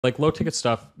Like low ticket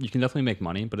stuff, you can definitely make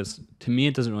money, but to me,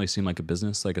 it doesn't really seem like a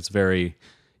business. Like you're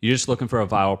just looking for a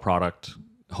viral product,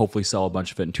 hopefully sell a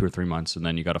bunch of it in 2 or 3 months, and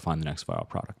then you got to find the next viral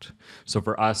product. So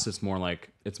for us, it's more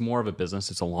of a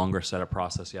business. It's a longer setup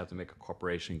process. You have to make a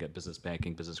corporation, get business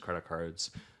banking, business credit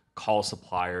cards, call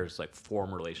suppliers, like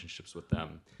form relationships with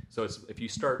them. So if you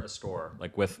start a store,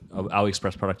 like with an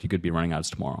AliExpress product, you could be running ads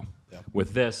tomorrow. Yeah.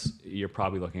 With this, you're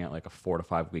probably looking at like a 4 to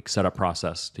 5 week setup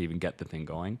process to even get the thing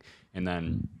going. And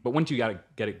then, but once you got to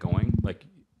get it going, like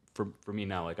for me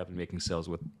now, like I've been making sales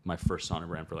with my first sauna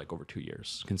brand for like over 2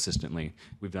 years consistently.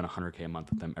 We've done 100K a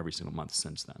month with them every single month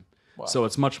since then. Wow. So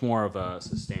it's much more of a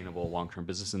sustainable long-term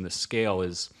business. And the scale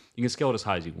is, you can scale it as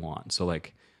high as you want. So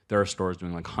like there are stores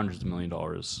doing like hundreds of $1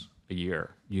 million a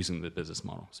year using the business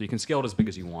model. So you can scale it as big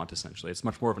as you want, essentially. It's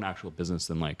much more of an actual business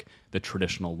than like the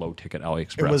traditional low ticket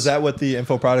AliExpress. And was that what the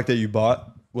info product that you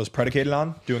bought was predicated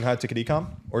on, doing high ticket ecom?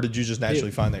 Or did you just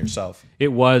naturally find that yourself? It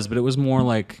was, but it was more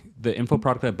like the info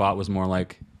product I bought was more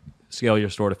like scale your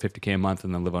store to 50K a month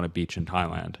and then live on a beach in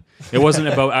Thailand. It wasn't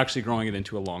about actually growing it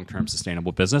into a long-term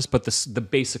sustainable business, but the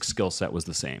basic skill set was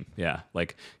the same. Yeah,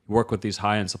 like work with these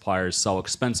high-end suppliers, sell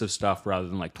expensive stuff rather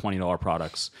than like $20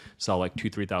 products, sell like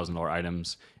 $2,000, $3,000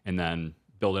 items, and then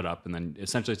build it up. And then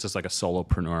essentially it's just like a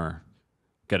solopreneur,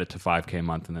 get it to 5K a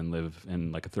month and then live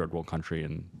in like a third world country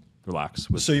and relax.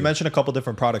 So you mentioned a couple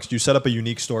different products. Do you set up a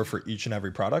unique store for each and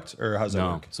every product, or how's that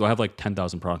work? So I have like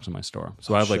 10,000 products in my store.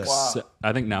 So I have like,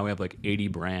 I think now we have like 80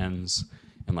 brands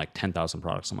and like 10,000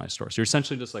 products in my store. So you're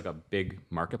essentially just like a big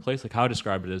marketplace. Like how I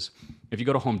describe it is, if you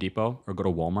go to Home Depot or go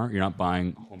to Walmart, you're not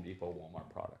buying Home Depot,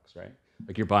 Walmart products, right?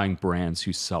 Like you're buying brands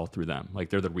who sell through them. Like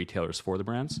they're the retailers for the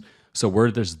brands. So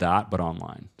there's that, but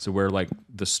online. So we're like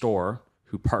the store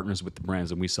who partners with the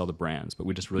brands and we sell the brands, but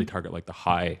we just really target like the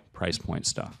high price point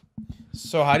stuff.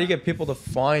 So how do you get people to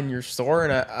find your store?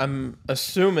 And I'm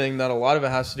assuming that a lot of it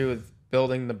has to do with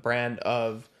building the brand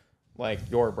of like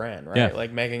your brand, right? Yeah.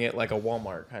 Like making it like a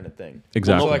Walmart kind of thing.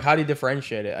 Exactly. So like how do you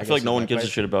differentiate it? I feel like no one gives a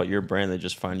shit about your brand. They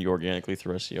just find you organically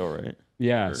through SEO, right?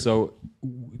 Yeah. So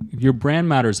your brand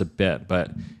matters a bit,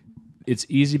 but it's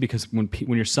easy because when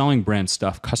you're selling brand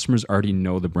stuff, customers already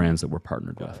know the brands that we're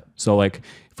partnered with. So like,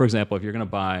 for example, if you're going to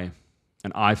buy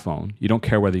an iPhone, you don't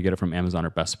care whether you get it from Amazon or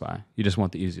Best Buy. You just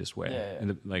want the easiest way,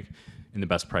 in the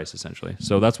best price, essentially.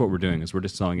 So that's what we're doing is we're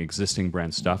just selling existing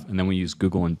brand stuff, and then we use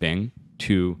Google and Bing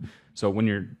so when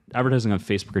you're advertising on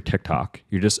Facebook or TikTok,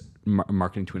 you're just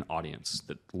marketing to an audience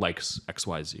that likes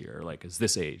XYZ or like is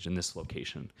this age and this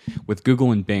location. With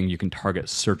Google and Bing, you can target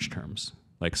search terms,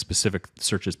 like specific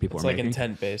searches people are making. It's like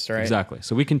intent-based, right? Exactly.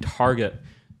 So we can target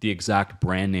the exact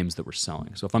brand names that we're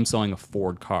selling. So if I'm selling a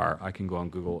Ford car, I can go on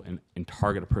Google and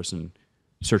target a person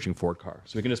searching Ford car.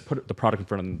 So we can just put the product in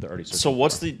front of them that already searching. So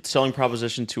what's the selling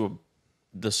proposition to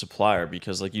the supplier?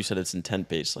 Because like you said, it's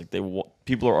intent-based. Like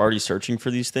people are already searching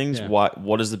for these things. Yeah.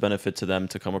 What is the benefit to them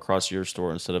to come across your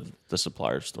store instead of the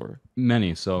supplier's store?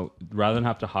 Many. So rather than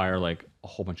have to hire like a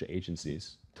whole bunch of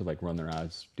agencies to like run their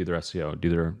ads, do their SEO, do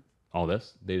their all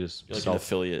this, they just like an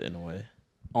affiliate in a way.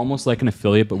 Almost like an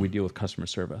affiliate, but we deal with customer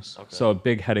service. Okay. So a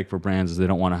big headache for brands is they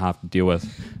don't want to have to deal with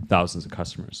thousands of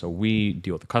customers. So we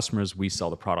deal with the customers, we sell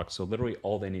the product. So literally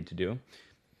all they need to do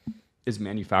is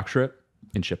manufacture it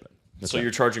and ship it. So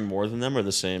you're charging more than them or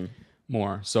the same?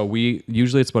 More. So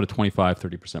usually it's about a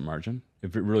 25-30% margin.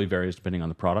 It really varies depending on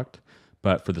the product.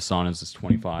 But for the saunas, it's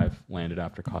 25 landed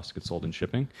after cost of goods sold and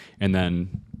shipping. And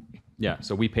then,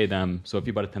 so we pay them. So if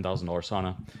you bought a $10,000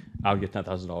 sauna, I would get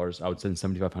 $10,000. I would send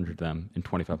 $7,500 to them, and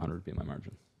 $2,500 would be my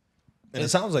margin. And it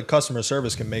sounds like customer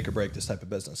service can make or break this type of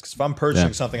business. Because if I'm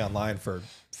purchasing something online for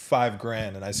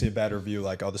 $5,000 and I see a bad review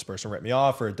like, oh, this person ripped me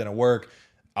off or it didn't work,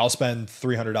 I'll spend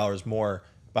 $300 more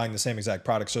buying the same exact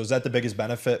product. So is that the biggest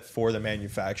benefit for the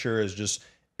manufacturer is just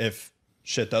if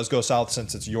shit does go south,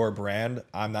 since it's your brand,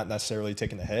 I'm not necessarily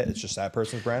taking the hit. It's just that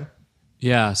person's brand?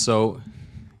 Yeah, so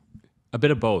a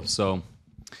bit of both. So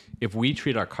if we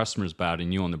treat our customers bad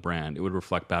and you own the brand, it would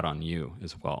reflect bad on you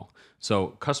as well. So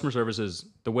customer service is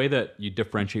the way that you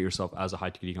differentiate yourself as a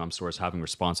high-ticket e-com store is having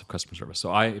responsive customer service.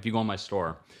 So if you go on my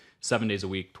store, 7 days a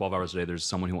week, 12 hours a day, there's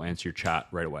someone who will answer your chat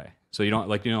right away. So you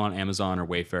don't on Amazon or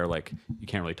Wayfair, like you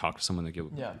can't really talk to someone that you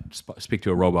speak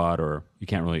to a robot, or you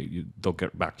can't really, they'll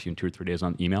get back to you in 2 or 3 days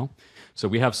on email. So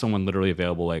we have someone literally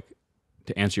available like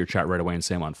to answer your chat right away and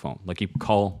same on phone. Like you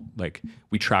call, like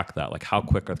we track that, like how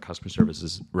quick are the customer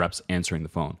services reps answering the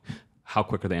phone? How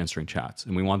quick are they answering chats?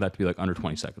 And we want that to be like under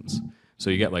 20 seconds. So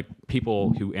you get like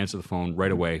people who answer the phone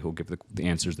right away who'll give the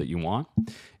answers that you want.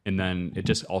 And then it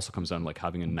just also comes down to like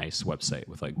having a nice website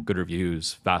with like good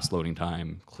reviews, fast loading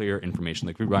time, clear information.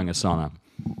 Like if you're buying a sauna,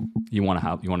 you want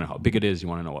to know how big it is, you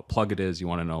want to know what plug it is, you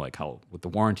want to know like what the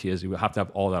warranty is. You have to have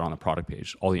all that on the product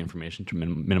page, all the information to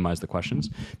minimize the questions.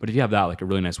 But if you have that, like a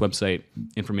really nice website,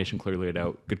 information clearly laid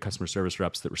out, good customer service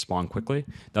reps that respond quickly,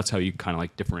 that's how you kind of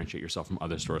like differentiate yourself from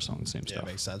other stores selling the same stuff. Yeah,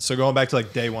 makes sense. So going back to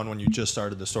like day one when you just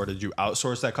started the store, did you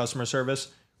outsource that customer service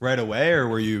right away, or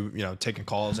were you taking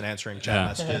calls and answering chat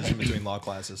messages in between law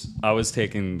classes? I was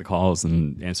taking the calls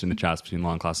and answering the chats between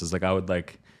law classes. Like I would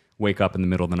like wake up in the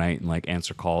middle of the night and like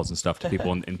answer calls and stuff to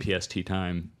people in PST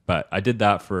time. But I did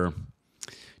that for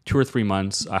 2 or 3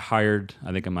 months. I hired,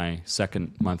 I think in my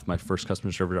second month, my first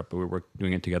customer service rep, but we were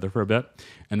doing it together for a bit.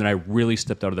 And then I really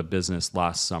stepped out of the business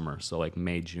last summer. So like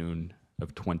May, June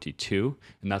of 22.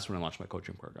 And that's when I launched my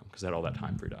coaching program because I had all that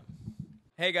time freed up.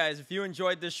 Hey guys, if you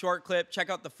enjoyed this short clip,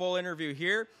 check out the full interview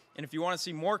here. And if you want to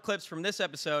see more clips from this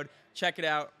episode, check it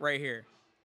out right here.